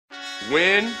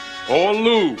win or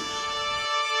lose,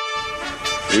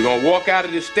 we're going to walk out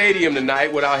of this stadium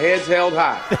tonight with our heads held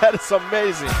high. That is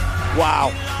amazing.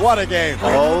 Wow, what a game.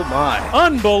 Oh, my.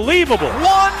 Unbelievable.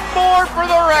 One more for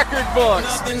the record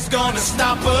books. Nothing's gonna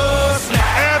stop us now.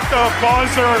 At the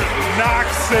buzzer,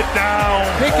 knocks it down.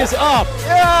 Pick is up.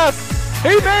 Yes. He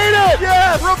made it.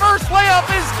 Yes. Reverse layup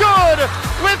is good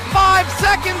with 5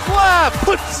 seconds left.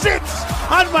 Put 6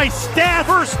 on my stat.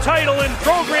 First title in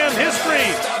program history.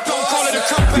 Don't call it a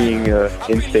comeback. Being an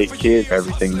in-state kid,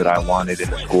 everything that I wanted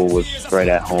in the school was right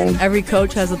at home. Every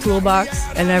coach has a toolbox,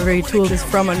 and every tool is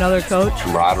from another coach.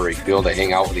 Camaraderie, be able to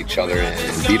hang out with each other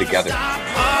and be together.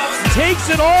 Takes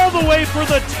it all the way for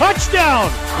the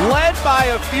touchdown. Led by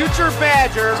a future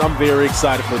Badger. I'm very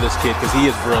excited for this kid because he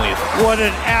is brilliant. What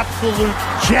an absolute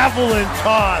javelin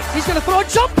toss. He's going to throw a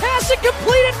jump pass and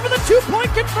complete it for the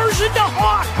 2-point conversion to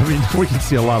Hawk. I mean, we can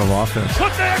see a lot of offense.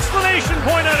 Put the exclamation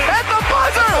point on it. At the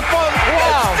buzzer.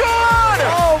 Wow. It's good.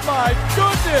 Oh, my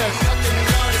goodness.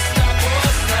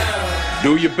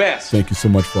 Do your best. Thank you so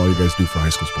much for all you guys do for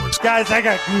high school sports. Guys, I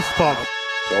got goosebumps.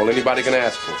 That's all anybody can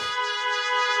ask for.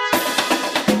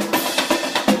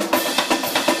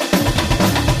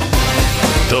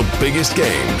 The biggest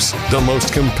games, the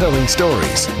most compelling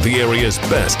stories, the area's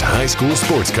best high school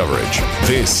sports coverage.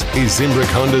 This is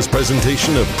Zimbrick Honda's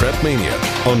presentation of PrepMania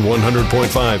on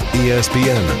 100.5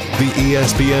 ESPN, the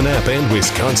ESPN app, and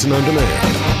Wisconsin On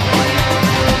Demand.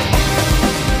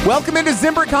 Welcome into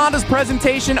Zimbrick Honda's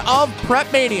presentation of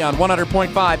PrepMania on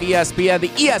 100.5 ESPN, the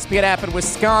ESPN app, and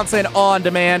Wisconsin On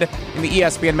Demand in the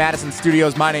ESPN Madison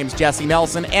studios. My name's Jesse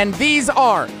Nelson, and these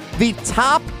are the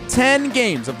top 10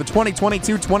 games of the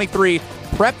 2022-23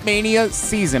 PrepMania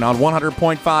season on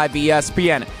 100.5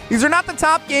 ESPN. These are not the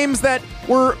top games that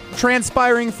were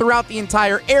transpiring throughout the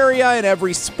entire area in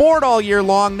every sport all year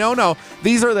long. No.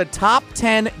 These are the top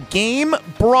 10 game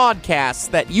broadcasts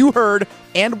that you heard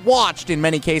and watched in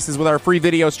many cases with our free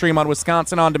video stream on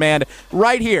Wisconsin On Demand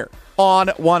right here on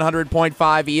 100.5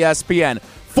 ESPN.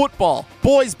 Football,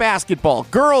 boys basketball,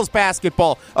 girls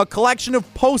basketball, a collection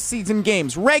of postseason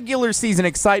games, regular season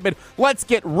excitement. Let's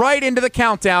get right into the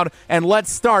countdown, and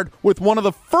let's start with one of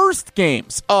the first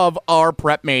games of our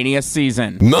PrepMania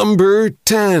season. Number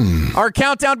 10. Our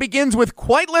countdown begins with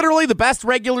quite literally the best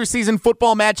regular season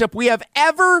football matchup we have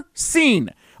ever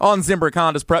seen on Zimbrick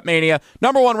Honda's PrepMania.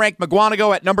 Number 1 ranked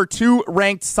Mukwonago at number 2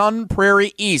 ranked Sun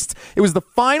Prairie East. It was the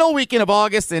final weekend of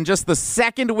August and just the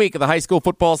second week of the high school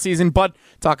football season, but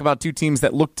talk about two teams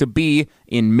that look to be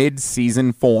in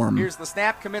mid-season form. Here's the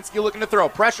snap. Kaminsky looking to throw.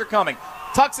 Pressure coming.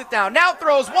 Tucks it down. Now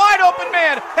throws. Wide open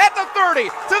man at the 30, to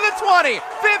the 20,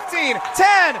 15,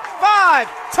 10, 5.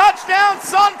 Touchdown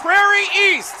Sun Prairie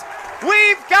East.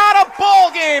 We've got a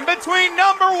ball game between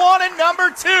number 1 and number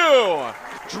 2.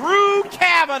 Drew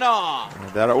Kavanaugh.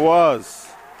 And that it was.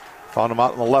 Found him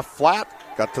out in the left flat,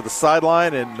 got to the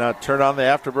sideline, and turned on the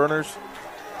afterburners.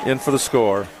 In for the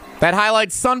score. That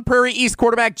highlights Sun Prairie East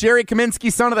quarterback Jerry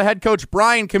Kaminsky, son of the head coach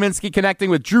Brian Kaminsky, connecting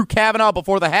with Drew Kavanaugh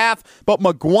before the half. But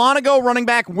Mukwonago running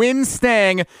back Win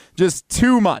Stang, just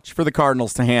too much for the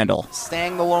Cardinals to handle.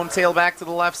 Stang, the lone tailback to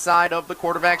the left side of the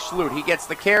quarterback Schlutt. He gets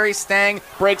the carry. Stang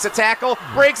breaks a tackle,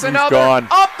 breaks another,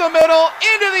 up the middle,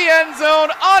 into the end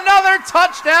zone. Another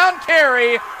touchdown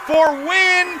carry for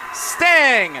Win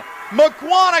Stang.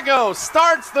 Mukwonago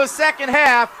starts the second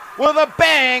half with a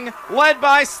bang, led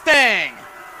by Stang.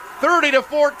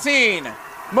 30-14,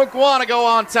 Mukwonago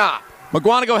on top.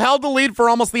 Mukwonago held the lead for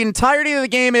almost the entirety of the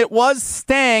game. It was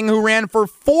Stang who ran for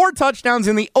 4 touchdowns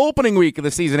in the opening week of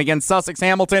the season against Sussex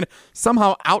Hamilton,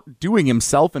 somehow outdoing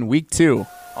himself in week 2.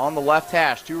 On the left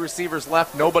hash, 2 receivers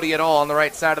left, nobody at all on the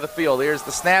right side of the field. Here's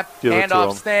the snap,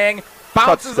 handoff Stang,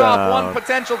 bounces off one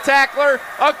potential tackler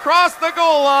across the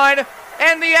goal line,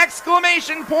 and the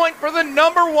exclamation point for the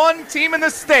number 1 team in the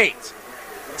state.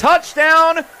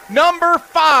 Touchdown number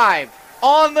 5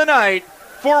 on the night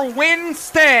for Win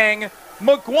Stang.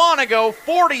 Mukwonago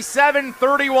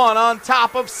 47-31 on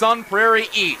top of Sun Prairie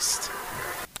East.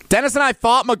 Dennis and I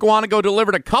thought Mukwonago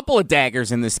delivered a couple of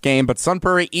daggers in this game, but Sun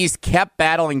Prairie East kept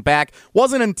battling back.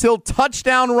 Wasn't until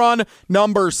touchdown run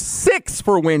number 6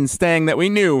 for Win Stang that we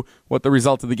knew what the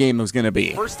result of the game was going to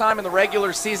be. First time in the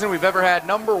regular season we've ever had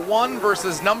number 1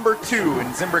 versus number 2 in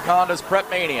Zimbrick Honda's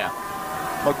PrepMania.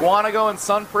 Mukwonago and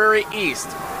Sun Prairie East.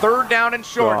 Third down and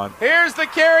short. Here's the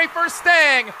carry for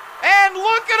Stang. And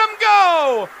look at him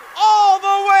go! All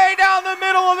the way down the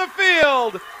middle of the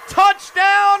field.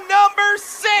 Touchdown number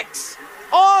 6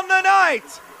 on the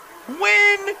night.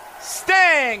 Win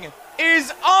Stang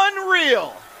is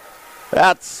unreal.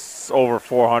 That's over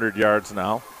 400 yards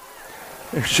now.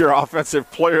 There's your offensive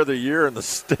player of the year in the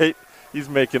state. He's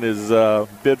making his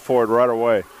bid for it right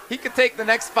away. He could take the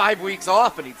next 5 weeks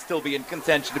off, and he'd still be in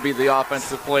contention to be the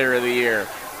Offensive Player of the Year.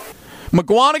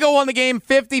 McGuanago won the game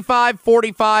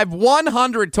 55-45,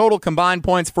 100 total combined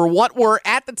points for what were,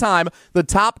 at the time, the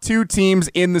top two teams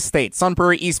in the state. Sun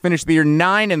Prairie East finished the year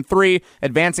 9-3,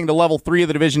 advancing to level 3 of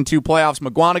the Division II playoffs.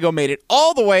 McGuanago made it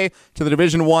all the way to the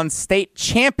Division I state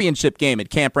championship game at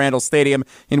Camp Randall Stadium,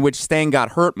 in which Stang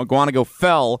got hurt. McGuanago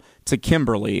fell to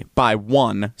Kimberly by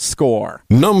 1 score.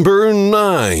 Number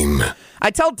 9. I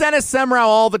tell Dennis Semrau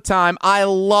all the time, I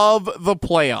love the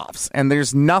playoffs, and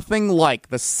there's nothing like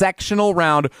the sectional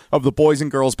round of the boys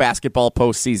and girls basketball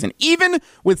postseason. Even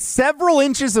with several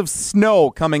inches of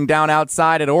snow coming down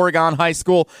outside at Oregon High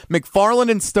School, McFarland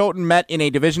and Stoughton met in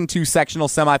a Division II sectional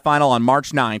semifinal on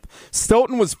March 9th.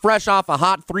 Stoughton was fresh off a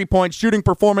hot three-point shooting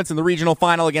performance in the regional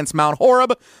final against Mount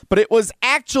Horeb, but it was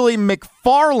actually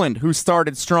McFarland who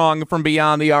started strong from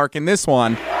beyond the arc in this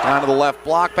one. Down to the left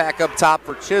block, back up top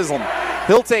for Chisholm.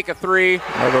 He'll take a three.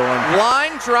 Another one.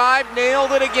 Line drive,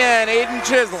 nailed it again. Aiden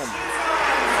Chisholm.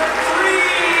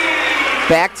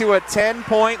 Back to a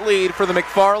 10-point lead for the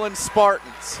McFarland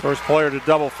Spartans. First player to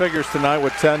double figures tonight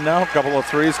with 10 now. Couple of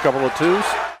threes, couple of twos.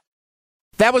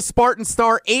 That was Spartan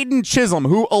star Aiden Chisholm,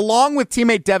 who, along with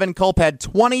teammate Devin Culp, had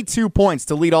 22 points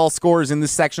to lead all scorers in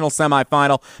this sectional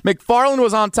semifinal. McFarland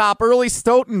was on top early.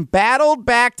 Stoughton battled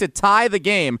back to tie the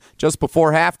game just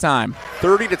before halftime.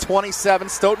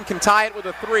 30-27. Stoughton can tie it with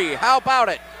a three. How about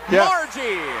it? Yeah.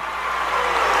 Margie!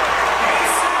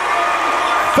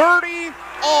 30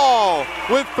 all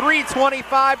with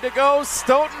 3:25 to go.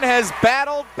 Stoughton has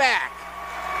battled back.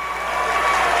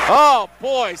 Oh,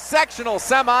 boy, sectional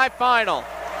semifinal.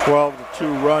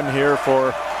 12-2 run here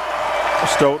for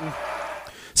Stoughton.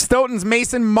 Stoughton's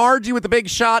Mason Margie with the big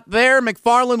shot there.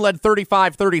 McFarland led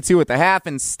 35-32 at the half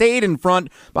and stayed in front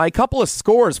by a couple of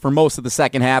scores for most of the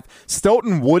second half.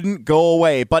 Stoughton wouldn't go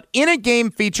away, but in a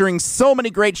game featuring so many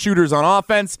great shooters on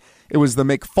offense, it was the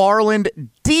McFarland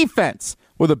defense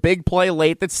with a big play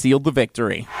late that sealed the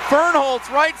victory.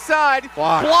 Fernholtz, right side,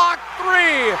 block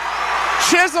three.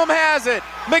 Chisholm has it.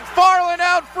 McFarland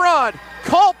out front.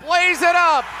 Culp lays it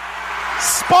up.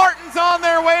 Spartans on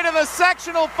their way to the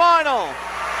sectional final.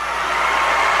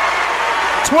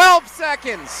 12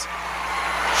 seconds.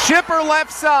 Shipper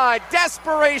left side.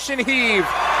 Desperation heave.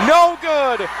 No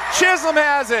good. Chisholm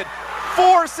has it.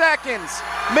 4 seconds.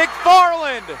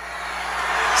 McFarland.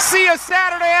 See you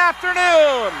Saturday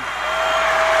afternoon.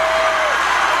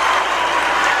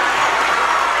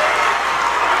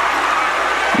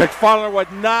 McFarland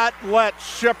would not let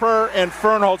Shipper and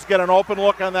Fernholtz get an open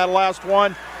look on that last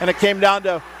one, and it came down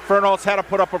to Fernholtz had to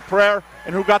put up a prayer.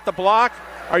 And who got the block?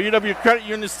 Our UW Credit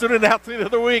Union Student Athlete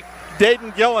of the Week,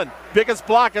 Dayton Gillen. Biggest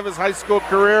block of his high school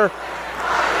career.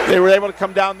 They were able to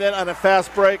come down then on a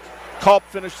fast break. Culp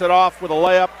finished it off with a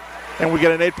layup, and we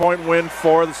get an 8-point win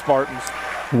for the Spartans.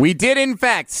 We did, in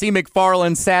fact, see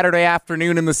McFarland Saturday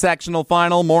afternoon in the sectional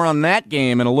final. More on that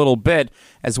game in a little bit,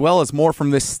 as well as more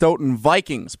from this Stoughton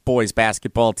Vikings boys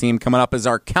basketball team coming up as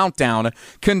our countdown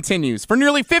continues. For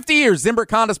nearly 50 years,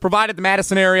 Zimbrick Honda's provided the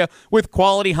Madison area with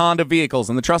quality Honda vehicles,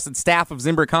 and the trusted staff of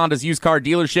Zimbrick Honda's used car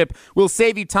dealership will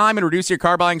save you time and reduce your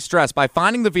car buying stress by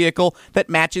finding the vehicle that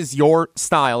matches your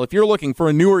style. If you're looking for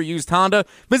a newer used Honda,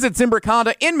 visit Zimbrick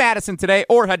Honda in Madison today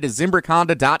or head to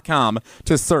ZimbrickHonda.com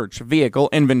to search vehicle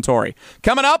inventory.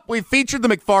 Coming up, we featured the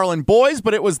McFarland boys,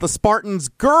 but it was the Spartans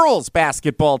girls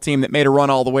basketball team that made a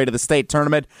run all the way to the state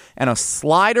tournament and a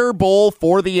Slider Bowl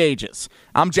for the ages.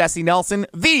 I'm Jesse Nelson.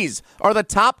 These are the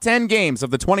top 10 games of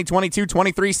the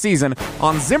 2022-23 season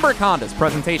on Zimbrick Honda's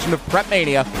presentation of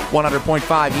PrepMania,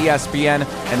 100.5 ESPN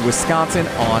and Wisconsin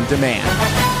On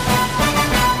Demand.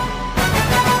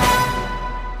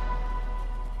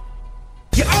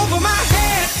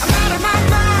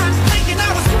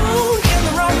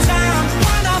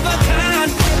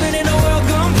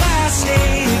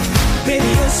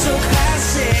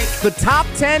 The top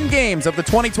 10 games of the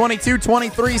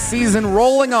 2022-23 season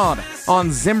rolling on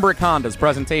Zimbrick Honda's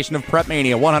presentation of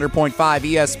PrepMania, 100.5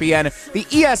 ESPN, the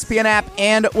ESPN app,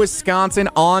 and Wisconsin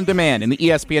On Demand. In the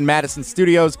ESPN Madison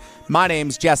studios, my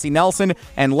name's Jesse Nelson,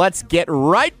 and let's get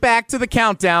right back to the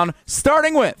countdown,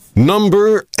 starting with...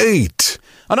 Number 8.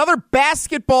 Another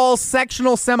basketball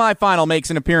sectional semifinal makes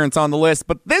an appearance on the list,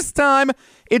 but this time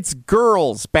it's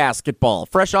girls basketball.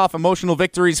 Fresh off emotional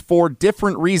victories for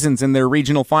different reasons in their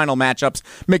regional final matchups,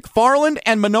 McFarland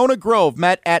and Monona Grove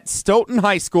met at Stoughton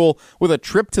High School with a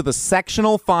trip to the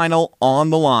sectional final on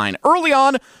the line. Early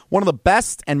on, one of the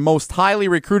best and most highly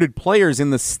recruited players in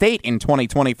the state in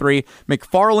 2023,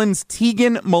 McFarland's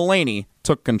Tegan Mullaney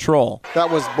took control. That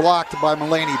was blocked by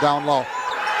Mullaney down low.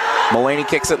 Mulaney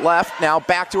kicks it left. Now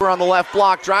back to her on the left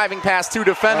block. Driving past two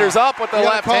defenders. Up with the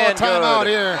left hand. Timeout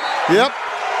here. Yep.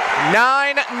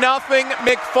 9-0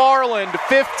 McFarland.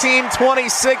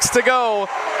 15:26 to go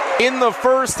in the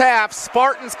first half.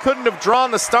 Spartans couldn't have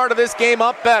drawn the start of this game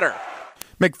up better.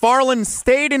 McFarland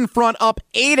stayed in front, up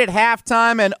 8 at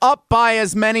halftime and up by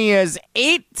as many as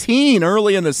 18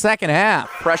 early in the second half.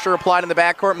 Pressure applied in the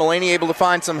backcourt. Mulaney able to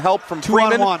find some help from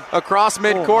Freeman across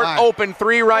midcourt. Open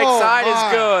three right side is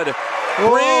good.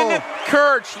 Bryn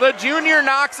Kirch, the junior,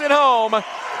 knocks it home.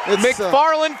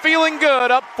 McFarland feeling good,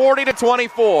 up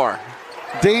 40-24.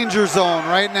 Danger zone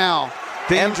right now.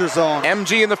 Danger zone.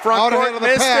 MG in the front court,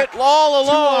 missed it, all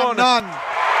alone.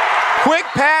 Quick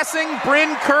passing,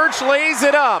 Bryn Kirch lays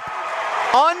it up.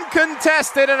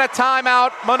 Uncontested and a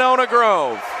timeout, Monona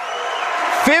Grove.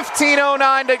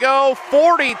 15:09 to go,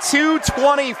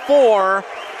 42-24.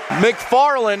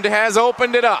 McFarland has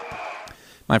opened it up.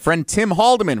 My friend Tim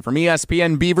Haldeman from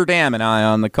ESPN Beaver Dam and I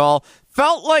on the call.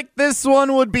 Felt like this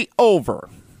one would be over,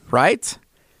 right?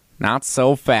 Not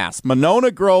so fast.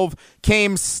 Monona Grove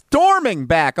came storming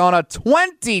back on a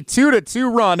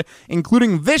 22-2 run,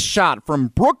 including this shot from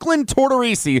Brooklyn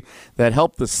Tortorisi that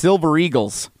helped the Silver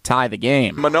Eagles tie the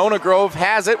game. Monona Grove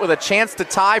has it with a chance to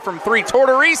tie from three.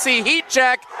 Tortorisi, heat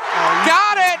check.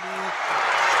 Got it!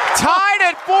 Tied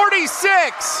at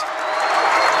 46.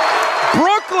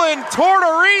 Brooklyn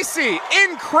Tortorisi,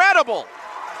 incredible.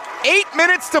 8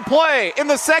 minutes to play in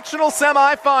the sectional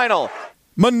semifinal.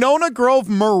 Monona Grove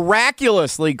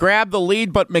miraculously grabbed the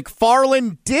lead, but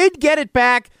McFarland did get it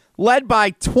back, led by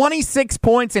 26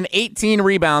 points and 18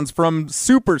 rebounds from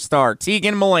superstar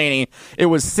Tegan Mulaney. It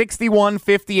was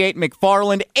 61-58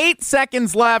 McFarland, 8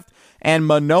 seconds left, and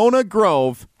Monona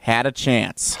Grove had a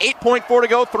chance. 8.4 to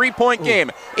go, 3-point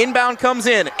game. Inbound comes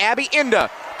in. Abby Inda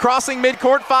crossing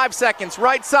midcourt, 5 seconds.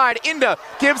 Right side, Inda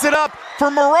gives it up for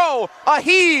Moreau. A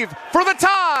heave for the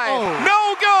tie.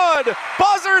 No good.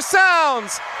 Buzzer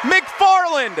sounds.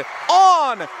 McFarland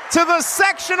on to the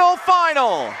sectional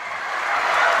final.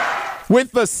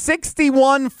 With the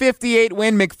 61-58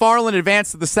 win, McFarland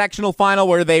advanced to the sectional final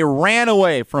where they ran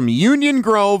away from Union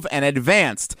Grove and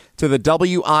advanced to the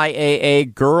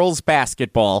WIAA Girls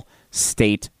Basketball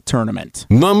State Tournament.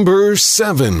 Number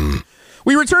 7.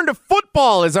 We return to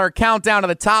football as our countdown of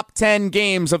the top 10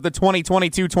 games of the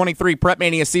 2022-23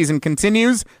 PrepMania season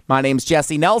continues. My name's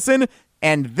Jesse Nelson,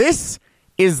 and this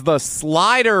is the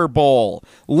Slider Bowl.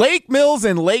 Lake Mills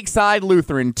and Lakeside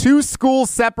Lutheran, two schools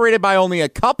separated by only a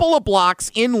couple of blocks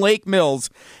in Lake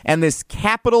Mills, and this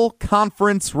Capital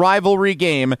Conference rivalry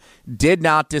game did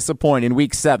not disappoint in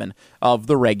Week 7 of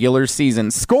the regular season.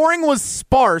 Scoring was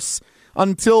sparse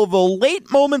until the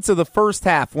late moments of the first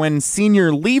half when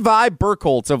senior Levi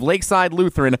Burkholtz of Lakeside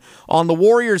Lutheran on the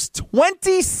Warriors'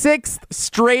 26th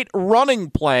straight running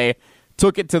play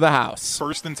took it to the house.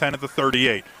 1st and 10 at the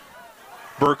 38.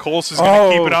 Burkholtz is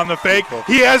going to keep it on the fake.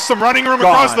 He has some running room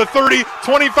across the 30,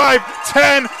 25,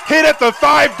 10, hit at the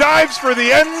 5, dives for the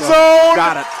end zone.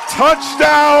 Got it.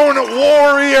 Touchdown,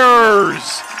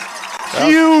 Warriors.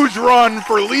 Huge run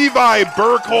for Levi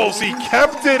Burkholtz. He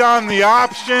kept it on the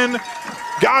option,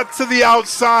 got to the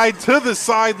outside, to the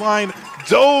sideline,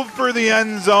 dove for the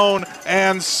end zone,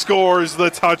 and scores the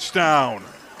touchdown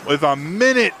with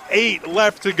 1:08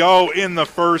 left to go in the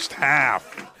first half.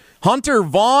 Hunter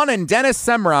Vaughn and Dennis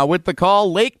Semra with the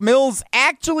call. Lake Mills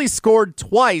actually scored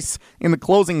twice in the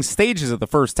closing stages of the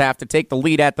first half to take the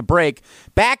lead at the break.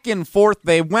 Back and forth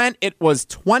they went. It was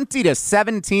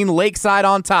 20-17 Lakeside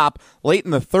on top late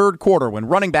in the third quarter when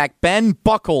running back Ben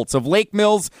Buckholtz of Lake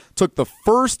Mills took the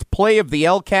first play of the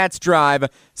L-Cats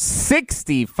drive,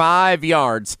 65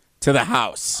 yards to the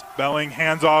house. Belling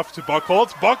hands off to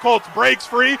Buckholtz. Buckholtz breaks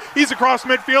free. He's across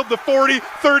midfield, the 40,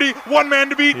 30, one man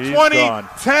to beat, 20, gone.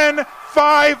 10,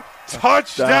 5,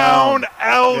 touchdown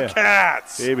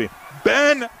L-Cats. Yeah, baby.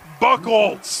 Ben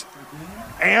Buckholtz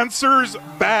answers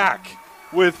back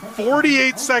with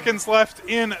 48 seconds left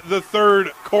in the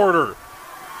third quarter.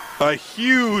 A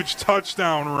huge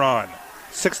touchdown run.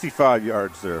 65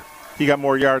 yards there. He got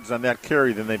more yards on that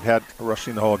carry than they've had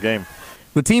rushing the whole game.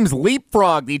 The teams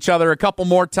leapfrogged each other a couple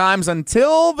more times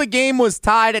until the game was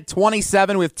tied at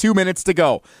 27 with 2 minutes to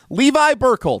go. Levi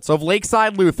Burkholtz of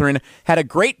Lakeside Lutheran had a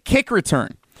great kick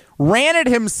return, ran it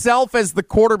himself as the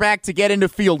quarterback to get into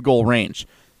field goal range,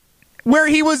 where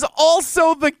he was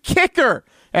also the kicker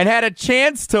and had a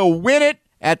chance to win it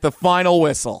at the final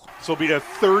whistle. This will be a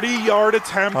 30-yard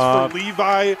attempt for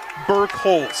Levi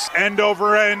Burkholtz.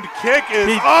 End-over-end kick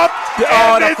is up,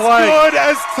 and it's good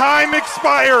as time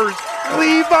expires.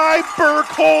 Levi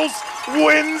Burkholtz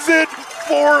wins it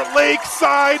for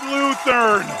Lakeside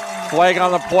Lutheran. flag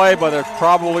on the play, but they're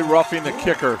probably roughing the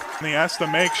kicker. He has to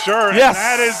make sure, yes. and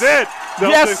that is it.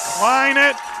 They'll decline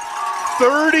it.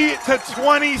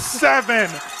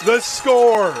 30-27, the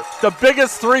score. The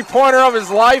biggest three-pointer of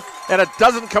his life, and it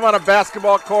doesn't come on a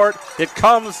basketball court. It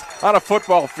comes on a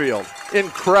football field.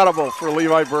 Incredible for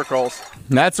Levi Burkholz.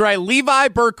 That's right, Levi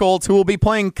Burkholz, who will be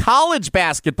playing college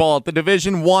basketball at the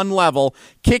Division I level,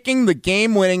 kicking the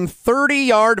game-winning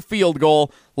 30-yard field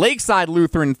goal. Lakeside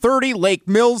Lutheran 30, Lake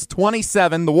Mills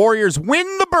 27. The Warriors win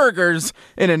the Burgers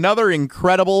in another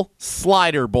incredible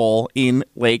Slider Bowl in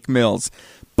Lake Mills.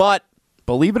 But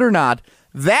believe it or not,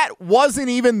 that wasn't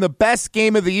even the best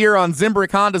game of the year on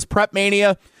Zimbrick Honda's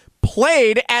PrepMania,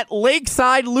 played at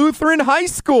Lakeside Lutheran High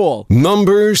School.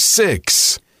 Number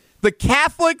 6. The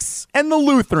Catholics and the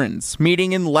Lutherans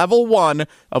meeting in Level 1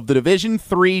 of the Division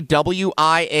III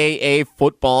WIAA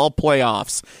football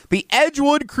playoffs. The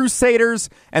Edgewood Crusaders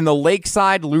and the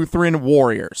Lakeside Lutheran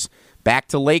Warriors. Back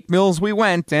to Lake Mills we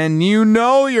went, and you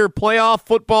know your playoff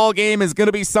football game is going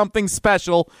to be something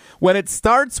special when it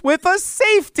starts with a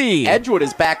safety. Edgewood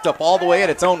is backed up all the way at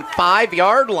its own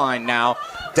 5-yard line now.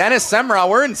 Dennis Semrau,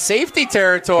 we're in safety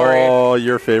territory. Oh,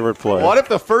 your favorite play. What if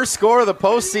the first score of the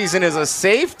postseason is a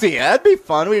safety? That'd be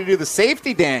fun. We could do the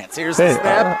safety dance. Here's the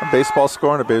snap. A baseball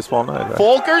score and a baseball night. Right?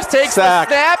 Folkers takes the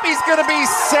snap. He's going to be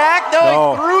sacked.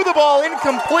 No, he threw the ball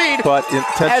incomplete. But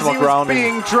intentional as he grounding. was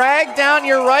being dragged down.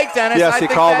 You're right, Dennis. Yes, I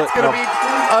think called that's it. going to be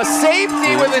a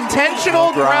safety with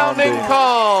intentional grounding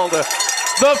called.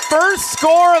 The first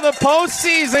score of the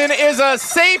postseason is a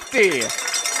safety.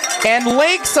 And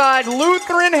Lakeside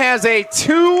Lutheran has a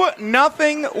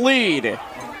 2-0 lead.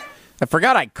 I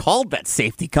forgot I called that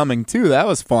safety coming, too. That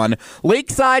was fun.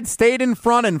 Lakeside stayed in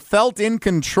front and felt in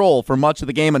control for much of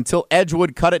the game until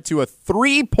Edgewood cut it to a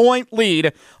 3-point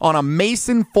lead on a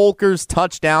Mason Folkers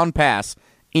touchdown pass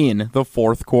in the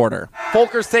fourth quarter.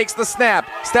 Folkers takes the snap,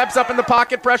 steps up in the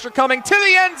pocket, pressure coming to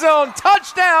the end zone.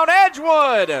 Touchdown,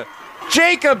 Edgewood!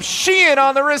 Jacob Sheehan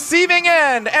on the receiving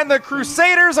end, and the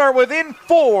Crusaders are within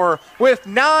 4 with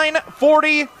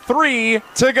 9:43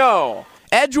 to go.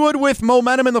 Edgewood with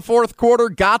momentum in the fourth quarter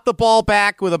got the ball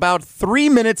back with about 3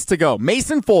 minutes to go.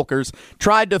 Mason Folkers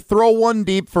tried to throw one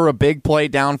deep for a big play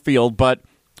downfield, but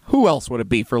who else would it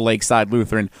be for Lakeside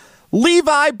Lutheran?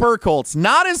 Levi Burkholz,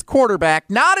 not as quarterback,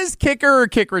 not as kicker or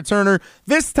kick returner,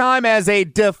 this time as a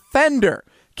defender,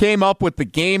 came up with the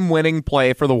game-winning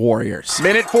play for the Warriors.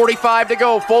 Minute 45 to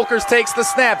go. Folkers takes the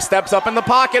snap, steps up in the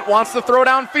pocket, wants to throw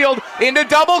downfield into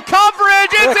double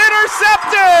coverage. It's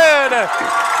intercepted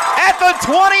at the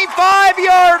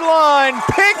 25-yard line.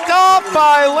 Picked off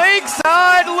by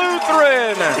Lakeside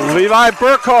Lutheran. Levi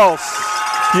Burkholz.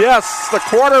 Yes, the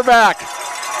quarterback.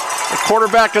 The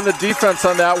quarterback and the defense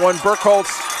on that one. Burkholz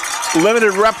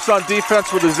limited reps on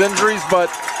defense with his injuries, but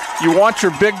you want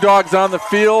your big dogs on the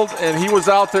field, and he was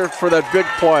out there for that big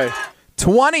play.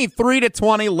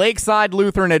 23-20, Lakeside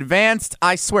Lutheran advanced.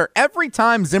 I swear, every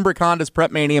time Zimbrick Honda's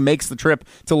PrepMania makes the trip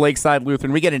to Lakeside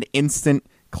Lutheran, we get an instant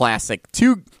classic.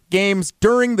 2 games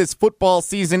during this football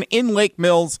season in Lake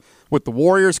Mills, with the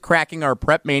Warriors cracking our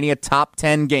PrepMania top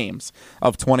 10 games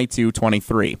of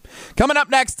 22-23. Coming up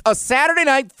next, a Saturday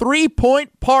night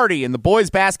 3-point party in the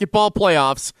boys basketball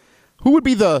playoffs. Who would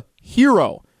be the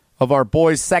hero of our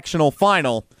boys sectional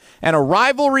final, and a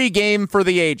rivalry game for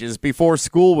the ages before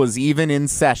school was even in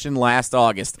session last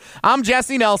August. I'm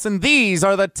Jesse Nelson. These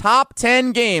are the top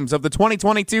 10 games of the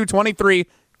 2022-23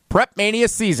 PrepMania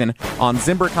season on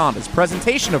Zimbrick Honda's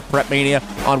presentation of PrepMania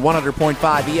on 100.5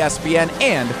 ESPN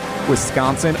and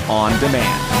Wisconsin On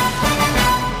Demand.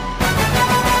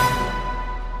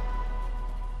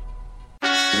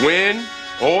 Win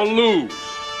or lose,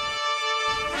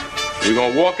 we're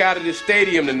going to walk out of this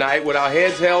stadium tonight with our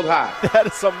heads held high. That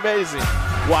is amazing.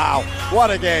 Wow, what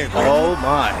a game. Oh,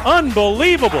 my.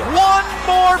 Unbelievable. One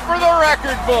more for the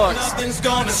record books. Nothing's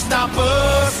gonna stop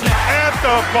us now. At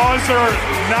the buzzer,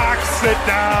 knocks it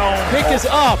down. Pick is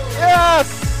up. Yes,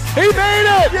 he made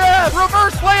it. Yes,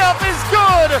 reverse layup is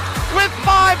good with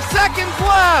 5 seconds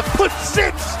left. Put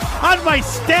 6 on my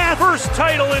stat. First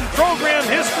title in program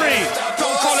history.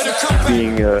 Don't call it a comeback.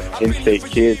 Being an in-state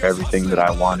kid, everything that I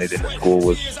wanted in school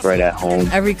was right at home.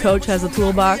 Every coach has a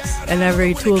toolbox, and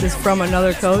every tool is from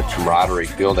another coach. Camaraderie,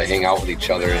 be able to hang out with each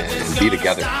other and be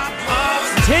together.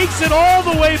 Takes it all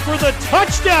the way for the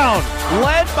touchdown.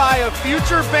 Led by a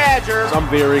future Badger. I'm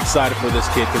very excited for this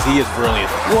kid because he is brilliant.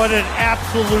 What an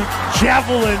absolute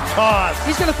javelin toss.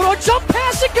 He's going to throw a jump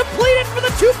pass and complete it for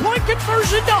the 2-point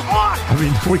conversion to Hawk. I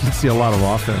mean, we can see a lot of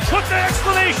offense. Put the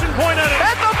exclamation point on it.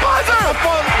 At the buzzer.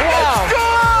 Wow. It's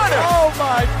good. Oh,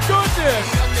 my goodness.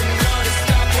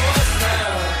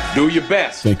 Do your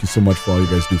best. Thank you so much for all you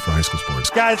guys do for high school sports.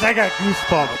 Guys, I got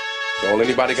goosebumps. That's all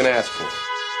anybody can ask for.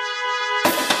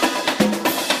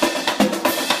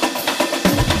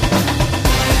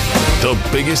 The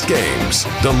biggest games,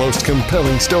 the most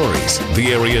compelling stories,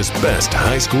 the area's best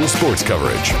high school sports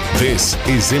coverage. This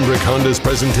is Zimbrick Honda's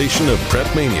presentation of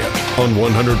PrepMania on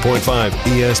 100.5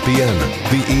 ESPN,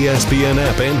 the ESPN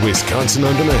app, and Wisconsin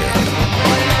On Demand.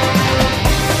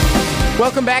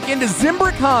 Welcome back into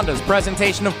Zimbrick Honda's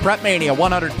presentation of PrepMania,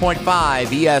 100.5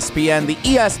 ESPN, the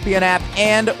ESPN app,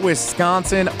 and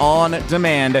Wisconsin On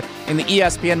Demand. In the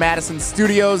ESPN Madison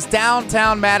studios,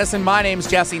 downtown Madison, my name's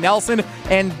Jesse Nelson,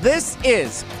 and this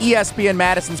is ESPN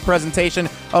Madison's presentation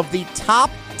of the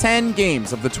top 10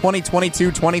 games of the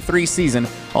 2022-23 season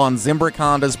on Zimbrick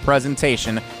Honda's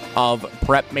presentation of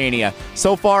PrepMania.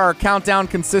 So far, our countdown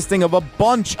consisting of a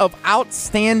bunch of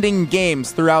outstanding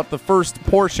games throughout the first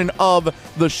portion of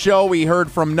the show. We heard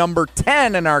from number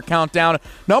 10 in our countdown.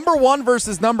 Number 1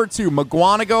 versus number 2,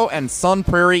 Mugwanago and Sun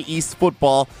Prairie East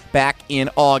football back in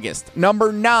August.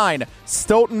 Number 9,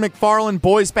 Stoughton McFarland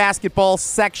boys basketball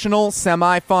sectional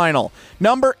semifinal.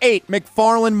 Number 8,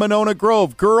 McFarland Monona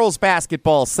Grove girls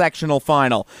basketball sectional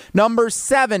final. Number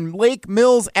 7, Lake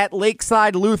Mills at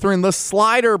Lakeside Lutheran, the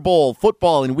Slider Bowl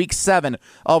football in week 7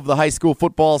 of the high school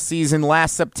football season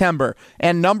last September.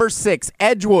 And number 6,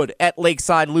 Edgewood at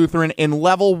Lakeside Lutheran in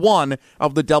level 1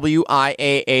 of the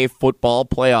WIAA football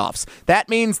playoffs. That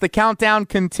means the countdown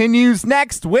continues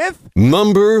next with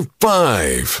number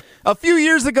 5. A few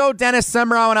years ago, Dennis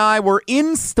Semrau and I were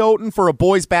in Stoughton for a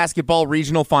boys basketball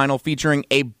regional final featuring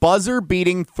a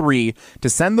buzzer-beating 3 to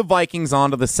send the Vikings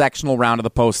on to the sectional round of the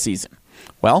postseason.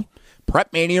 Well,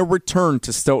 PrepMania returned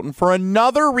to Stoughton for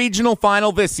another regional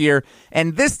final this year,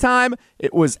 and this time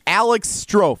it was Alex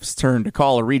Strofe's turn to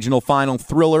call a regional final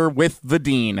thriller with the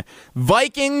Dean.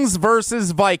 Vikings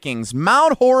versus Vikings,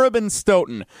 Mount Horeb and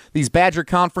Stoughton. These Badger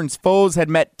Conference foes had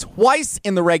met twice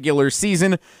in the regular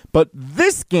season, but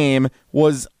this game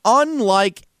was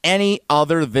unlike any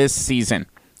other this season.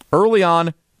 Early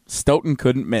on, Stoughton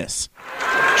couldn't miss.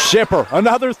 Shipper,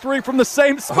 another 3 from the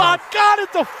same spot. Got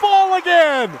it to fall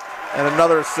again. And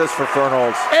another assist for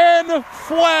Fernholz. En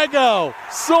fuego.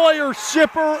 Sawyer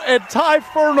Shipper and Ty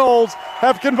Fernholz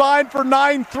have combined for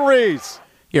 9 threes.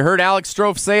 You heard Alex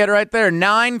Strofe say it right there.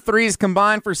 9 threes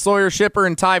combined for Sawyer Shipper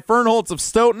and Ty Fernholz of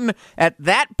Stoughton. At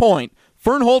that point,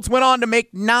 Fernholz went on to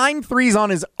make 9 threes on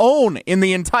his own in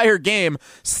the entire game.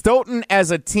 Stoughton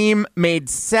as a team made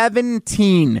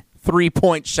 17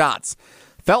 three-point shots.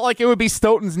 Felt like it would be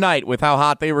Stoughton's night with how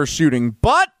hot they were shooting,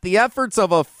 but the efforts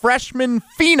of a freshman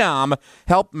phenom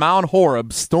helped Mount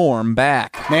Horeb storm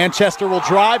back. Manchester will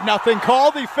drive, nothing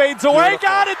called, he fades away, beautiful.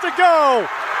 Got it to go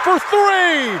for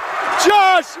 3,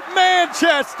 Josh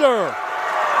Manchester.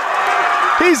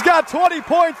 He's got 20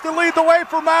 points to lead the way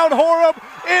for Mount Horeb.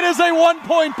 It is a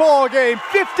 1-point ball game,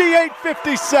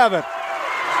 58-57.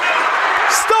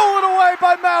 Stolen away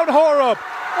by Mount Horeb.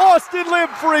 Austin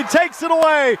Limfrey takes it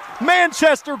away.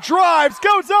 Manchester drives,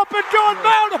 goes up and gone.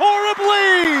 Mount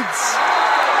Horeb leads.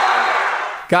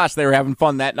 Gosh, they were having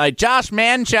fun that night. Josh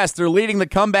Manchester leading the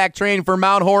comeback train for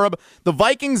Mount Horeb. The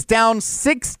Vikings down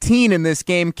 16 in this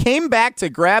game, came back to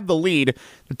grab the lead.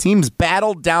 The teams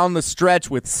battled down the stretch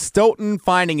with Stoughton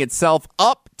finding itself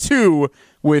up 2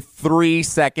 with 3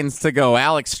 seconds to go.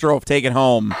 Alex Strofe take it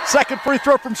home. Second free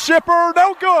throw from Shipper.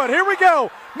 No good. Here we go.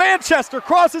 Manchester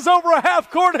crosses over a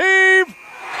half-court heave.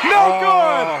 No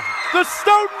good. The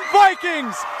Stoughton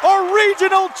Vikings are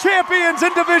regional champions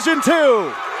in Division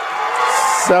II.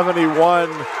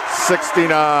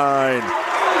 71-69.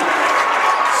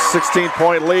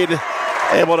 16-point lead.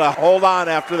 Able to hold on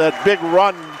after that big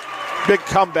run, big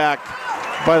comeback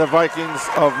by the Vikings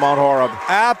of Mount Horeb.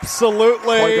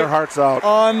 Absolutely. Played their hearts out.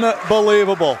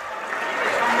 Unbelievable.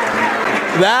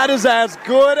 That is as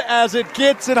good as it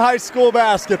gets in high school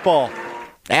basketball.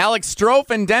 Alex Strofe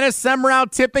and Dennis Semrau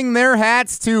tipping their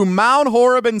hats to Mount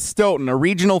Horeb and Stoughton, a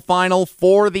regional final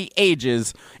for the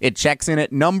ages. It checks in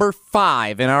at number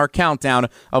 5 in our countdown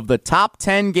of the top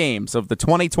 10 games of the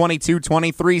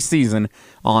 2022-23 season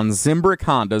on Zimbrick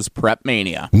Honda's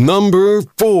PrepMania. Number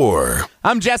 4.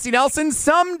 I'm Jesse Nelson.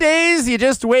 Some days you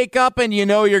just wake up and you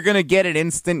know you're going to get an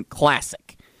instant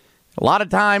classic. A lot of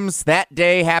times that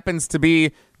day happens to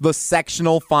be the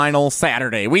sectional final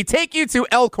Saturday. We take you to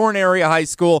Elkhorn Area High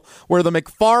School, where the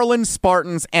McFarland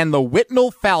Spartans and the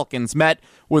Whitnall Falcons met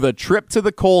with a trip to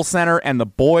the Kohl Center and the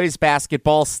boys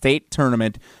basketball state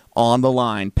tournament on the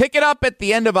line. Pick it up at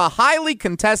the end of a highly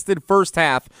contested first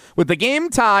half with the game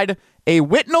tied A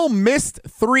Whitnall missed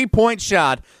three-point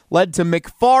shot led to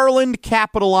McFarland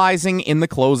capitalizing in the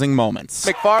closing moments.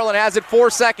 McFarland has it 4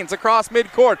 seconds across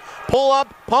midcourt. Pull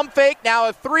up, pump fake. Now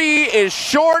a three is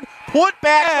short. Put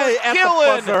back for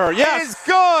Gillen is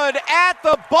good at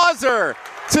the buzzer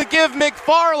to give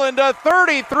McFarland a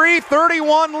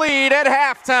 33-31 lead at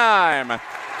halftime.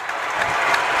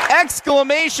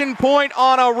 Exclamation point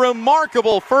on a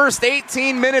remarkable first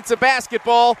 18 minutes of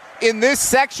basketball in this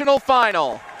sectional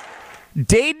final.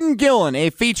 Dayton Gillen, a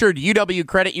featured UW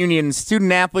Credit Union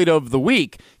Student Athlete of the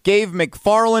Week, gave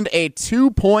McFarland a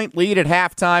 2-point lead at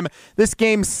halftime. This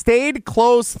game stayed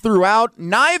close throughout.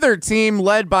 Neither team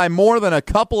led by more than a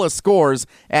couple of scores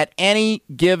at any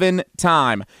given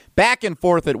time. Back and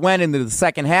forth it went into the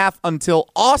second half until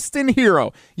Austin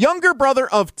Hero, younger brother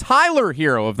of Tyler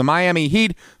Hero of the Miami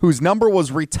Heat, whose number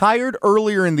was retired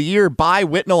earlier in the year by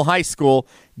Whitnall High School,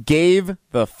 gave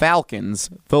the Falcons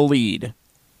the lead.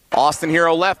 Austin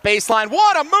Hero left baseline.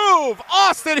 What a move!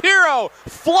 Austin Hero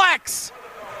flex.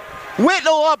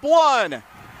 Whitnall up one.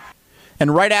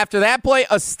 And right after that play,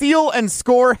 a steal and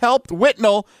score helped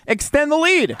Whitnall extend the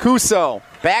lead. Kuso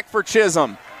back for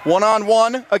Chisholm.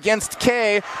 One-on-one against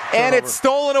Kay, and it's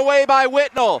stolen away by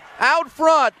Whitnall. Out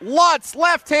front, Lutz,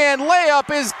 left-hand layup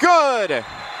is good.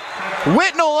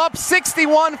 Whitnall up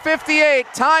 61-58.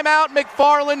 Timeout,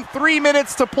 McFarland, 3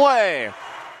 minutes to play.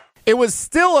 It was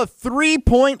still a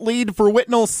 3-point lead for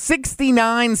Whitnall,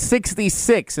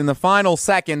 69-66 in the final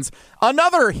seconds.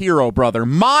 Another Hero brother,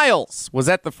 Miles, was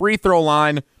at the free throw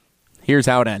line. Here's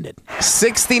how it ended.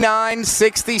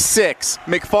 69-66.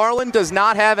 McFarland does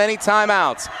not have any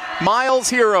timeouts. Miles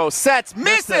Hero sets,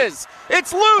 misses.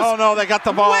 It's loose. Oh, no, they got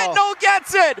the ball. Whitnall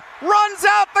gets it. Runs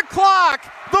out the clock.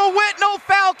 The Whitnall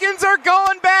Falcons are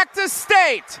going back to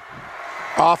state.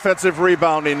 Offensive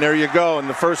rebounding. There you go. In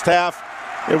the first half,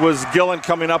 it was Gillen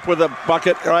coming up with a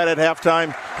bucket right at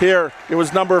halftime. Here, it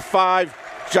was number 5,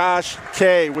 Josh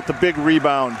Kay, with the big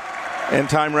rebound. And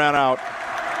time ran out.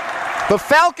 The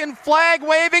Falcon flag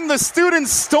waving, the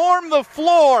students storm the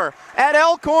floor at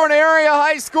Elkhorn Area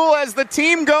High School as the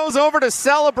team goes over to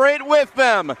celebrate with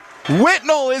them.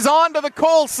 Whitnall is on to the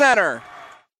Kohl Center.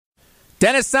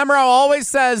 Dennis Semrau always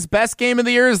says best game of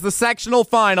the year is the sectional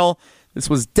final. This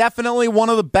was definitely one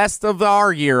of the best of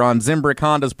our year on Zimbrick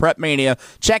Honda's PrepMania,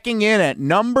 checking in at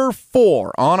number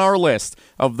 4 on our list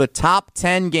of the top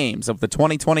 10 games of the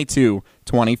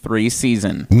 2022-23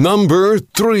 season. Number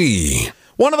 3.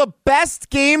 One of the best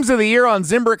games of the year on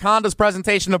Zimbrick Honda's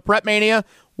presentation of PrepMania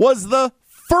was the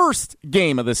first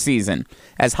game of the season.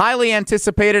 As highly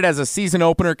anticipated as a season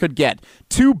opener could get,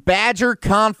 2 Badger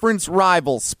Conference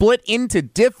rivals split into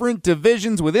different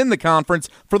divisions within the conference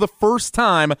for the first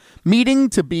time, meeting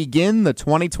to begin the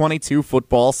 2022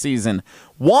 football season.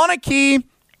 Waunakee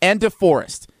and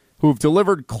DeForest, who've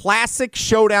delivered classic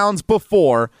showdowns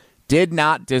before, did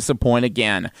not disappoint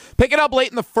again. Pick it up late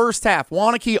in the first half.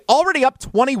 Waunakee already up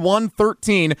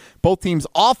 21-13. Both teams'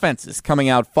 offenses coming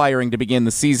out firing to begin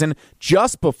the season.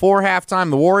 Just before halftime,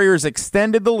 the Warriors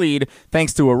extended the lead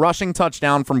thanks to a rushing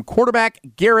touchdown from quarterback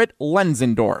Garrett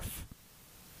Lenzendorf.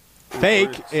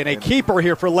 Fake and a keeper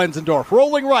here for Lenzendorf.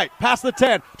 Rolling right, past the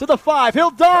 10 to the 5.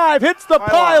 He'll dive, hits the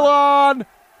pylon.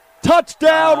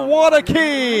 Touchdown,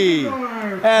 Waunakee.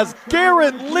 As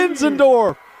Garrett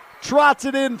Lenzendorf trots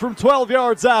it in from 12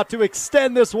 yards out to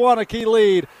extend this Waunakee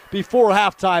lead before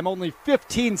halftime. Only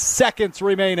 15 seconds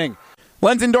remaining.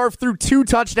 Lenzendorf threw 2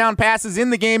 touchdown passes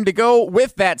in the game to go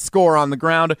with that score on the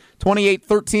ground.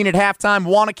 28-13 at halftime,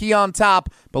 Waunakee on top.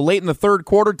 But late in the third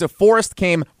quarter, DeForest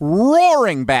came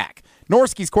roaring back.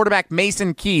 Norski's quarterback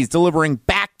Mason Keys delivering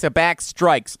back-to-back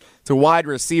strikes to wide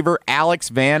receiver Alex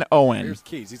Van Owen. Here's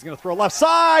Keys. He's going to throw left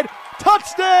side.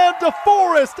 Touchdown,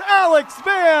 DeForest, Alex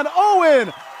Van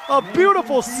Owen. A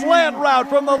beautiful slant route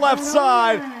from the left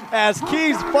side as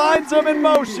Keys finds him in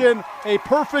motion. A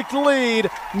perfect lead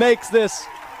makes this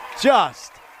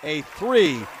just a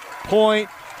 3-point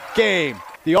game.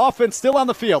 The offense still on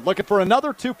the field, looking for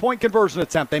another 2-point conversion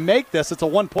attempt. They make this. It's a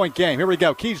 1-point game. Here we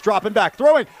go. Keys dropping back,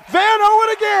 throwing. Van Owen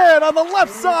again on the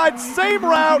left side. Same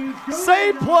route,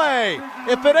 same play.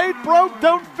 If it ain't broke,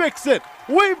 don't fix it.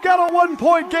 We've got a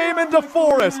 1-point game in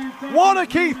DeForest.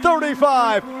 Waunakee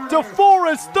 35,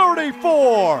 DeForest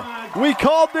 34. We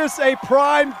called this a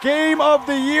prime game of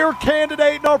the year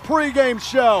candidate in our pregame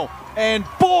show. And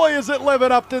boy, is it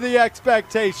living up to the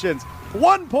expectations.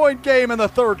 1-point game in the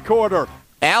third quarter.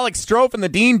 Alex Strofe and the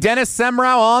Dean, Dennis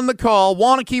Semrau on the call.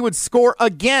 Waunakee would score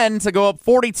again to go up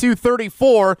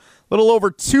 42-34. Little over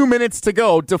 2 minutes to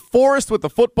go. DeForest with the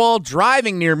football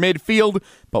driving near midfield.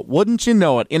 But wouldn't you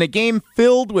know it, in a game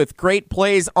filled with great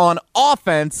plays on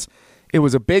offense, It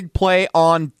was a big play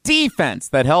on defense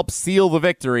that helped seal the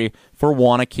victory for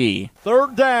Wanakee.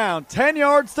 Third down, 10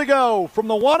 yards to go from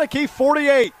the Wanakee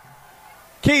 48.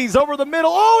 Keys over the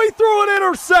middle. Oh, he threw an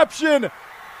interception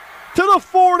to the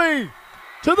 40,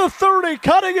 to the 30,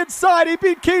 cutting inside. He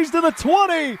beat Keys to the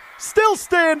 20. Still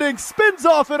standing, spins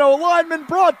off an O-lineman,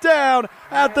 brought down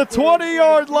at the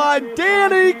 20-yard line.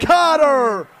 Danny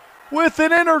Cotter with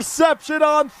an interception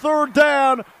on third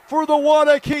down for the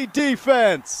Wanakee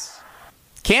defense.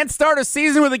 Can't start a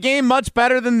season with a game much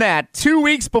better than that. 2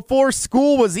 weeks before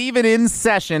school was even in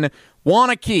session,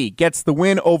 Wanakee gets the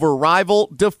win over rival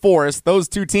DeForest. Those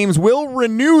two teams will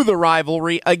renew the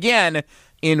rivalry again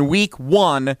in week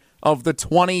 1 of the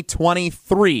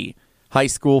 2023 high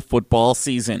school football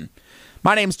season.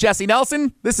 My name's Jesse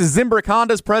Nelson. This is Zimbrick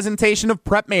Honda's presentation of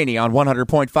PrepMania on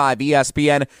 100.5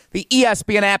 ESPN, the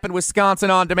ESPN app in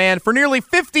Wisconsin on demand. For nearly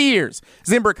 50 years,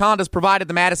 Zimbrick Honda's provided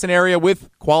the Madison area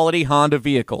with quality Honda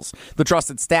vehicles. The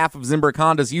trusted staff of Zimbrick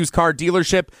Honda's used car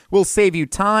dealership will save you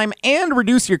time and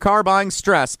reduce your car buying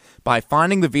stress by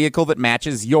finding the vehicle that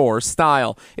matches your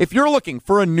style. If you're looking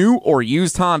for a new or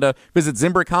used Honda, visit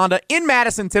Zimbrick Honda in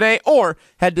Madison today or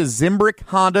head to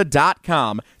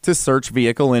ZimbrickHonda.com to search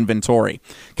vehicle inventory.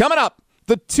 Coming up,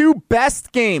 the two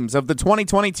best games of the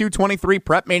 2022-23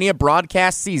 PrepMania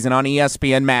broadcast season on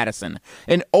ESPN Madison.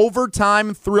 An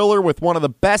overtime thriller with one of the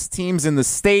best teams in the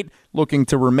state looking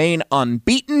to remain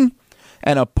unbeaten,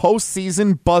 and a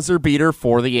postseason buzzer beater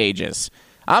for the ages.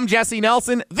 I'm Jesse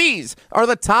Nelson. These are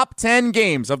the top 10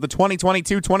 games of the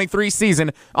 2022-23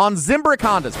 season on Zimbrick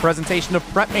Honda's presentation of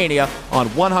PrepMania on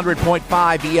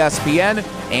 100.5 ESPN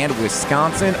and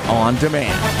Wisconsin On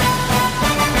Demand.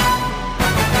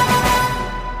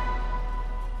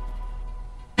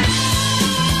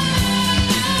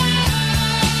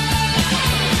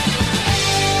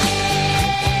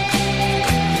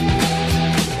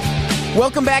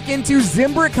 Welcome back into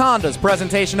Zimbrick Honda's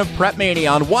presentation of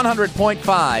PrepMania on 100.5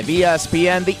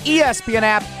 ESPN, the ESPN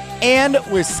app, and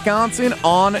Wisconsin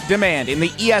On Demand in the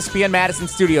ESPN Madison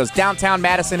studios, downtown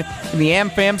Madison in the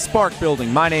AmFam Spark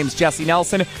building. My name's Jesse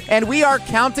Nelson, and we are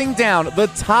counting down the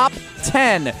top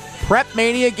 10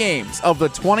 PrepMania games of the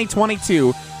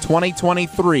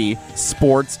 2022-2023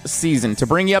 sports season. To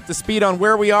bring you up to speed on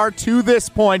where we are to this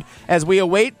point, as we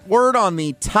await word on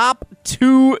the top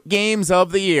 2 games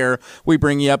of the year, we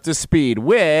bring you up to speed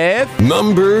with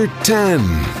number 10.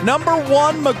 Number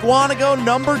 1, Mugwanago.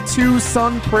 Number 2,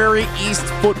 Sun Prairie East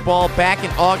football back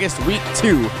in August, week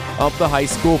 2 of the high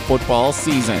school football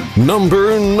season.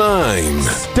 Number 9.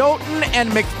 Stoughton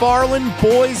and McFarland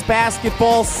boys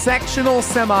basketball sectional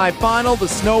semifinal. The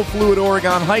snow flew at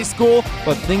Oregon High School,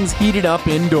 but things heated up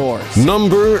indoors.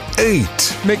 Number 8.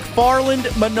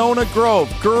 McFarland Monona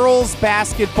Grove girls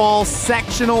basketball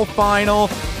sectional final.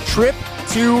 Trip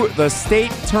to the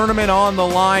state tournament on the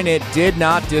line. It did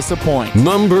not disappoint.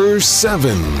 Number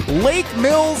 7. Lake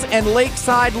Mills and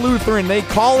Lakeside Lutheran. They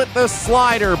call it the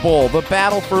Slider Bowl. The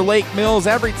battle for Lake Mills.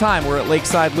 Every time we're at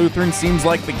Lakeside Lutheran, seems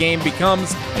like the game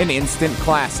becomes an instant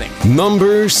classic.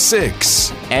 Number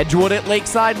 6. Edgewood at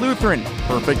Lakeside Lutheran.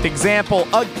 Perfect example.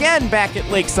 Again back at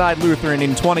Lakeside Lutheran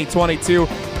in 2022.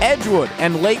 Edgewood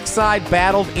and Lakeside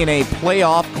battled in a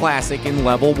playoff classic in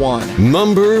Level 1.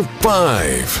 Number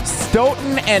 5.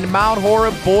 Stoughton and Mount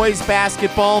Horeb boys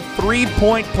basketball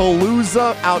 3-point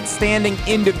palooza. Outstanding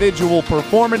individual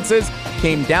performances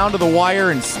came down to the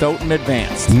wire and Stoughton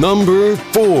advanced. Number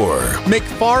 4.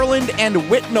 McFarland and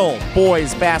Whitnall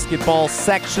boys basketball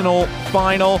sectional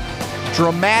final.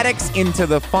 Dramatics into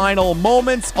the final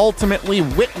moments. Ultimately,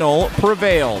 Whitnall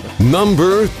prevailed.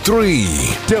 Number 3.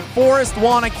 DeForest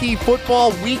Wanakee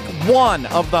football, week 1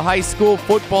 of the high school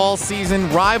football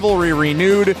season. Rivalry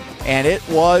renewed, and it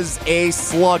was a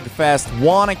slugfest.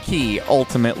 Wanakee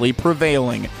ultimately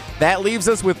prevailing. That leaves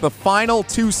us with the final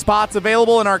 2 spots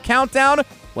available in our countdown.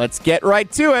 Let's get right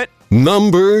to it.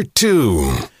 Number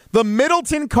 2. The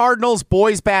Middleton Cardinals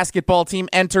boys basketball team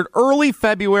entered early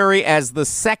February as the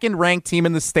second-ranked team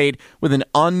in the state with an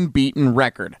unbeaten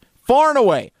record. Far and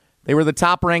away, they were the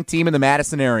top-ranked team in the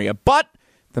Madison area. But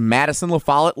the Madison La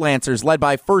Follette Lancers, led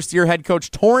by first-year head coach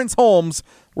Torrance Holmes,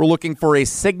 were looking for a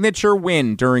signature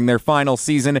win during their final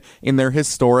season in their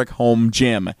historic home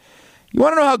gym. You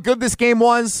want to know how good this game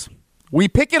was? We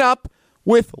pick it up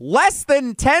with less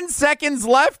than 10 seconds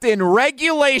left in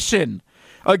regulation.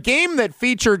 A game that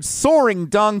featured soaring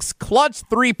dunks, clutch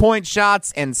three-point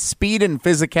shots, and speed and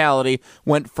physicality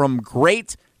went from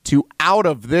great to out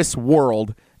of this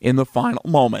world in the final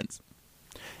moments.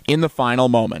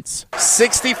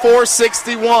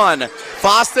 64-61.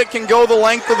 Fosta can go the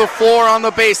length of the floor on the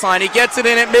baseline. He gets it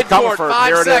in at midcourt.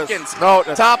 5 seconds.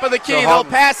 Top of the key. They'll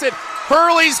pass it.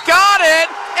 Hurley's got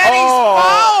it, and he's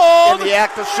fouled. In the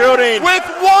act of shooting. With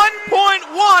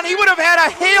 1.1, he would have had a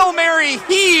Hail Mary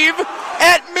heave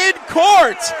at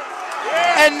midcourt.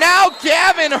 And now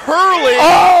Gavin Hurley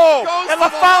and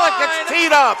LaFollette gets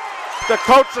teed up. The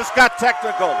coach just got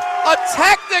technical. A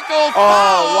technical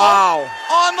foul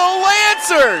on the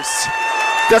Lancers.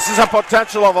 This is a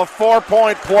potential of a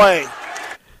 4-point play.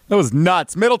 That was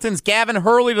nuts. Middleton's Gavin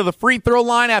Hurley to the free throw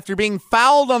line after being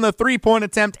fouled on the three-point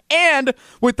attempt, and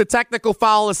with the technical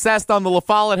foul assessed on the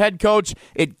LaFollette head coach,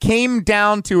 it came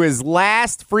down to his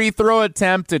last free throw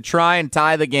attempt to try and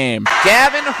tie the game.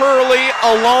 Gavin Hurley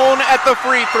alone at the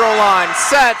free throw line.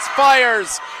 Sets,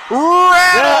 fires,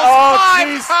 rattles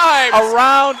 5 times.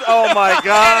 Around, oh my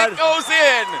God. And it goes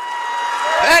in.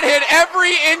 That hit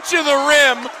every inch of the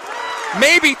rim,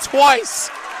 maybe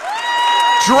twice.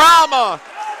 Drama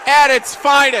at its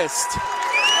finest.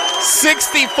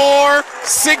 64-64,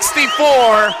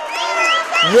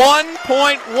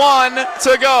 1.1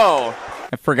 to go.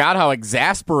 I forgot how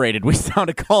exasperated we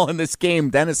sounded calling this game,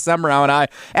 Dennis Semrau and I.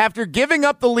 After giving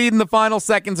up the lead in the final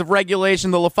seconds of regulation,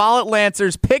 the LaFollette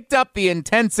Lancers picked up the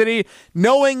intensity,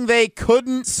 knowing they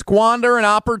couldn't squander an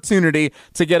opportunity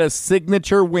to get a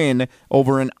signature win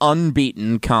over an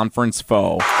unbeaten conference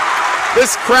foe.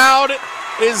 This crowd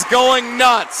is going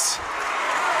nuts.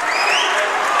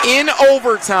 In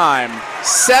overtime,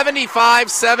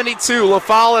 75-72,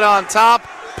 LaFollette on top.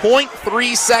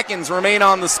 0.3 seconds remain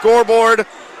on the scoreboard.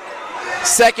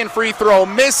 Second free throw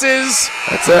misses.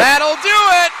 That's it. That'll do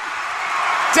it.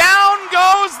 Down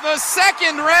goes the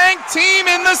second-ranked team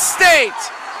in the state.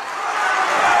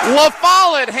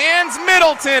 LaFollette hands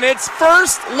Middleton its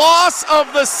first loss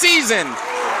of the season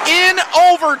in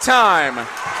overtime.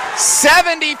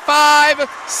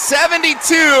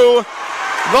 75-72.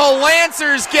 The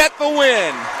Lancers get the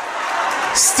win.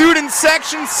 Student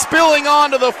section spilling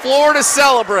onto the floor to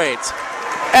celebrate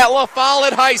at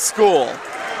LaFollette High School.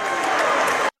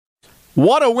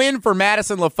 What a win for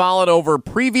Madison LaFollette over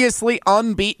previously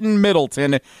unbeaten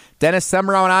Middleton. Dennis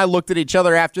Semrau and I looked at each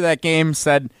other after that game,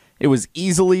 said it was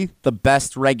easily the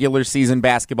best regular season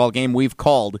basketball game we've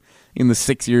called in the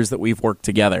 6 years that we've worked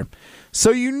together.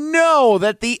 So you know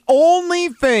that the only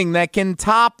thing that can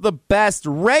top the best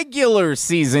regular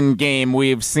season game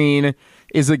we've seen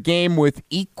is a game with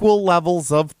equal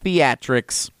levels of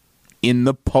theatrics in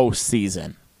the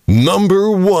postseason.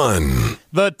 Number 1.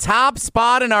 The top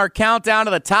spot in our countdown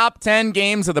to the top 10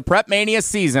 games of the PrepMania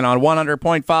season on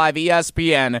 100.5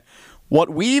 ESPN. What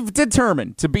we've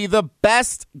determined to be the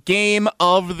best game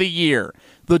of the year.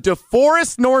 The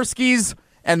DeForest Norskies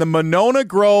and the Monona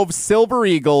Grove Silver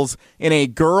Eagles in a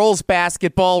girls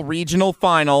basketball regional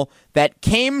final that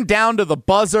came down to the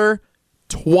buzzer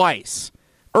twice.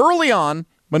 Early on,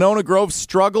 Monona Grove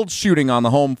struggled shooting on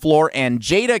the home floor, and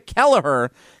Jada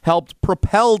Kelleher helped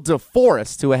propel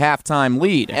DeForest to a halftime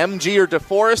lead. MG or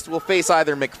DeForest will face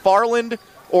either McFarland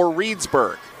or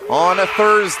Reedsburg on a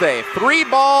Thursday.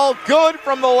 3-ball, good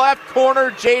from the left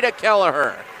corner, Jada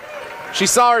Kelleher. She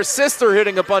saw her sister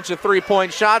hitting a bunch of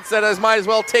three-point shots, said I might as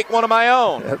well take one of my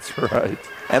own. That's right.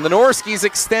 And the Norskies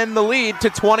extend the lead to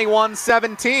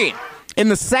 21-17. In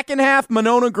the second half,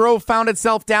 Monona Grove found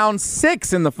itself down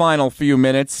 6 in the final few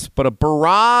minutes, but a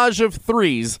barrage of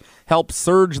threes helped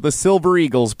surge the Silver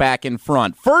Eagles back in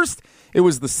front. First, it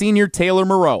was the senior Taylor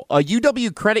Moreau, a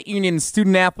UW Credit Union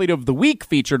Student Athlete of the Week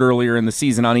featured earlier in the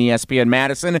season on ESPN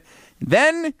Madison.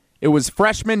 Then it was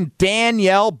freshman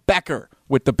Danielle Becker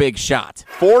with the big shot.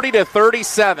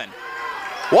 40-37.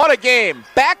 What a game.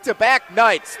 Back-to-back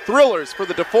nights. Thrillers for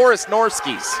the DeForest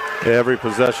Norskies. Yeah, every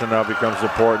possession now becomes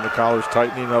important. The collar's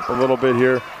tightening up a little bit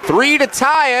here. 3 to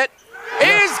tie it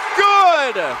is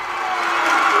good.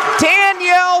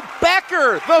 Danielle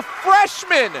Becker, the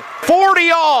freshman,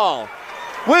 40-all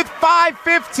with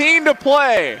 5:15 to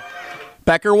play.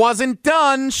 Becker wasn't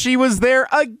done. She was there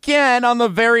again on the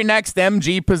very next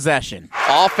MG possession.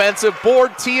 Offensive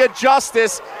board, Tia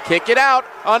Justice. Kick it out.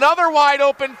 Another wide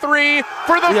open 3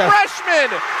 for the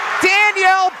freshman,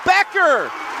 Danielle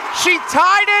Becker. She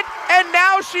tied it, and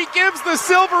now she gives the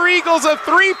Silver Eagles a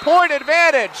 3-point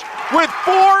advantage with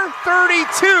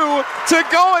 4:32 to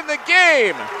go in the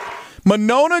game.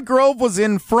 Monona Grove was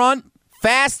in front.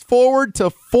 Fast forward to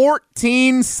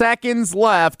 14 seconds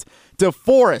left.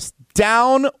 DeForest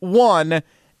down 1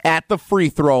 at the free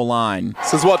throw line.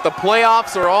 This is what the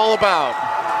playoffs are all about.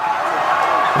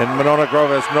 And Monona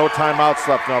Grove has no timeouts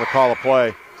left now to call a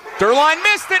play. Derline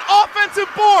missed it. Offensive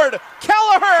board.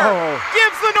 Kelleher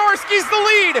gives the Norskies the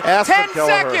lead. 10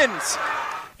 seconds.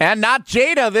 And not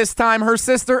Jada this time, her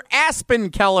sister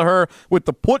Aspen Kelleher with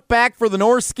the putback for the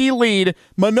Norski lead.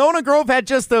 Monona Grove had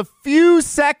just a few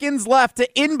seconds left to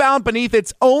inbound beneath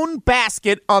its own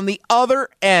basket on the other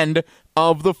end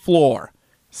of the floor.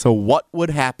 So what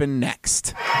would happen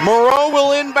next? Moreau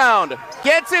will inbound.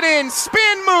 Gets it in.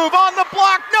 Spin move on the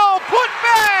block. No, put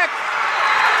back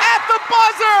at the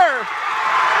buzzer.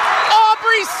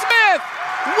 Aubrey Smith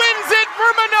wins it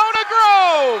for Monona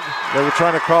Grove. They were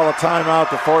trying to call a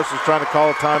timeout. The Force is trying to call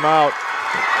a timeout.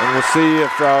 And we'll see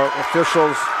if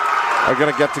officials are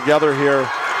going to get together here,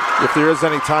 if there is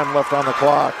any time left on the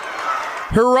clock.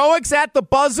 Heroics at the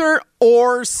buzzer,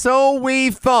 or so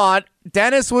we thought.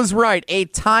 Dennis was right. A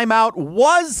timeout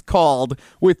was called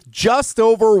with just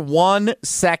over 1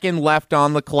 second left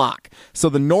on the clock. So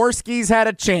the Norskis had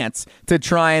a chance to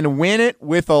try and win it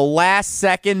with a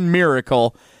last-second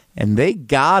miracle, and they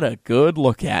got a good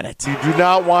look at it. You do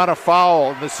not want to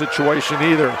foul in this situation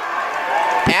either.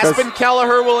 Aspen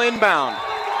Kelleher will inbound.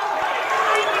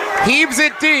 Heaves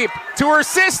it deep to her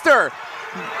sister.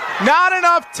 Not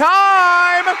enough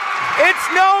time.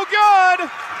 It's no good.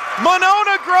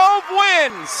 Monona Grove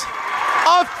wins.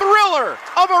 A thriller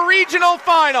of a regional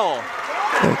final.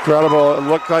 Incredible. It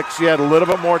looked like she had a little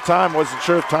bit more time. Wasn't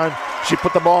sure if time. She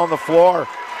put the ball on the floor.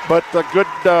 But the good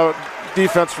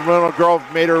defense from Monona Grove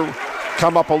made her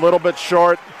come up a little bit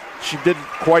short. She didn't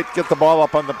quite get the ball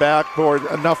up on the backboard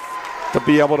enough to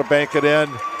be able to bank it in.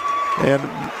 And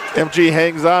MG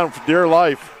hangs on for dear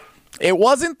life. It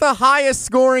wasn't the highest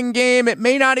scoring game. It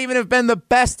may not even have been the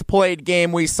best played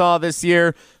game we saw this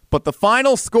year. But the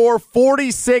final score,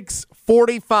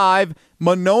 46-45.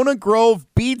 Monona Grove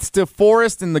beats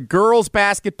DeForest in the girls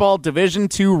basketball Division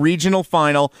II regional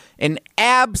final. An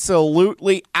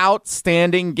absolutely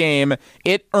outstanding game.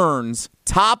 It earns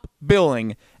top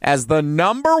billing as the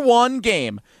number one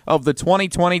game of the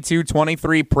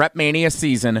 2022-23 PrepMania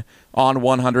season on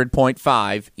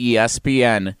 100.5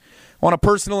 ESPN. I want to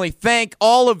personally thank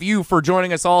all of you for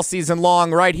joining us all season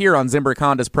long right here on Zimbrick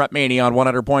Honda's PrepMania on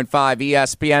 100.5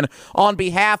 ESPN. On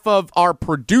behalf of our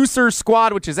producer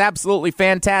squad, which is absolutely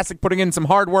fantastic, putting in some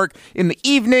hard work in the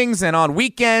evenings and on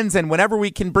weekends and whenever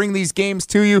we can bring these games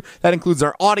to you. That includes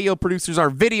our audio producers, our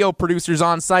video producers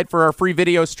on site for our free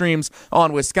video streams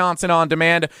on Wisconsin On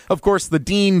Demand. Of course, the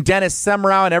Dean, Dennis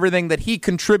Semrau, and everything that he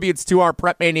contributes to our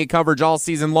PrepMania coverage all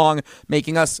season long,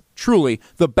 making us truly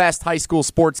the best high school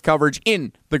sports coverage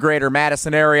in the greater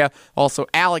Madison area. Also,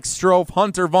 Alex Strofe,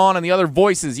 Hunter Vaughn, and the other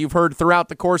voices you've heard throughout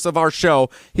the course of our show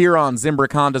here on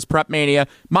Zimbrick Honda's PrepMania.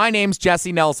 My name's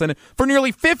Jesse Nelson. For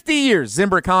nearly 50 years,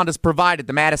 Zimbrick Honda's provided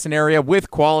the Madison area with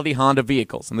quality Honda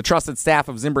vehicles, and the trusted staff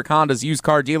of Zimbrick Honda's used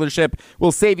car dealership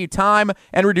will save you time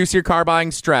and reduce your car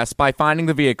buying stress by finding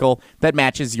the vehicle that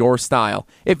matches your style.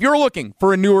 If you're looking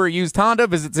for a newer used Honda,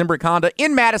 visit Zimbrick Honda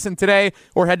in Madison today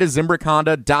or head to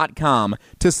ZimbrickHonda.com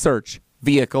to search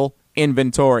vehicle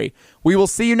inventory. We will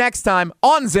see you next time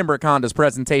on Zimbrick Honda's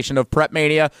presentation of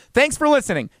PrepMania. Thanks for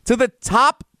listening to the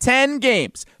top 10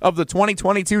 games of the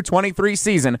 2022-23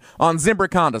 season on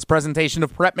Zimbrick Honda's presentation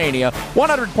of PrepMania,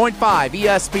 100.5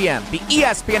 ESPN, the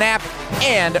ESPN app,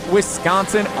 and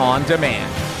Wisconsin On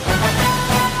Demand.